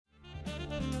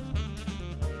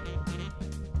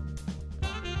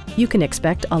You can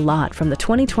expect a lot from the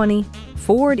 2020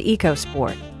 Ford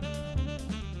EcoSport.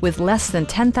 With less than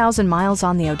 10,000 miles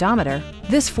on the odometer,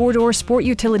 this four-door sport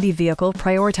utility vehicle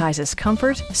prioritizes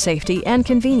comfort, safety, and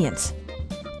convenience.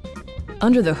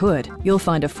 Under the hood, you'll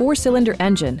find a four-cylinder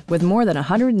engine with more than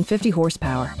 150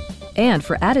 horsepower. And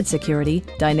for added security,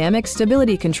 dynamic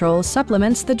stability control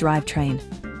supplements the drivetrain.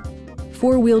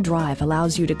 Four-wheel drive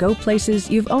allows you to go places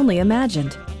you've only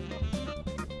imagined.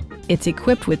 It's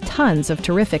equipped with tons of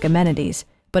terrific amenities,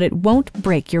 but it won't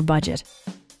break your budget,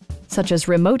 such as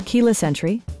remote keyless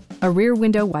entry, a rear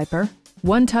window wiper,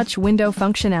 one-touch window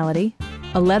functionality,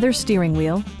 a leather steering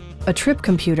wheel, a trip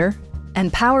computer,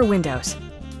 and power windows.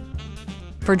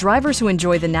 For drivers who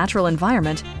enjoy the natural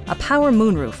environment, a power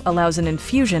moonroof allows an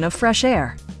infusion of fresh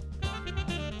air.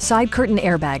 Side curtain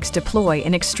airbags deploy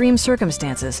in extreme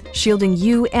circumstances, shielding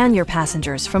you and your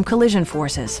passengers from collision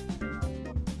forces.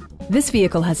 This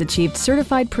vehicle has achieved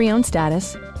certified pre-owned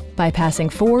status by passing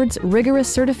Ford's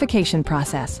rigorous certification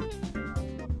process.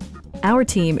 Our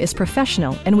team is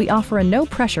professional and we offer a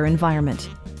no-pressure environment.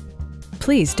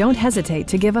 Please don't hesitate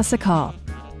to give us a call.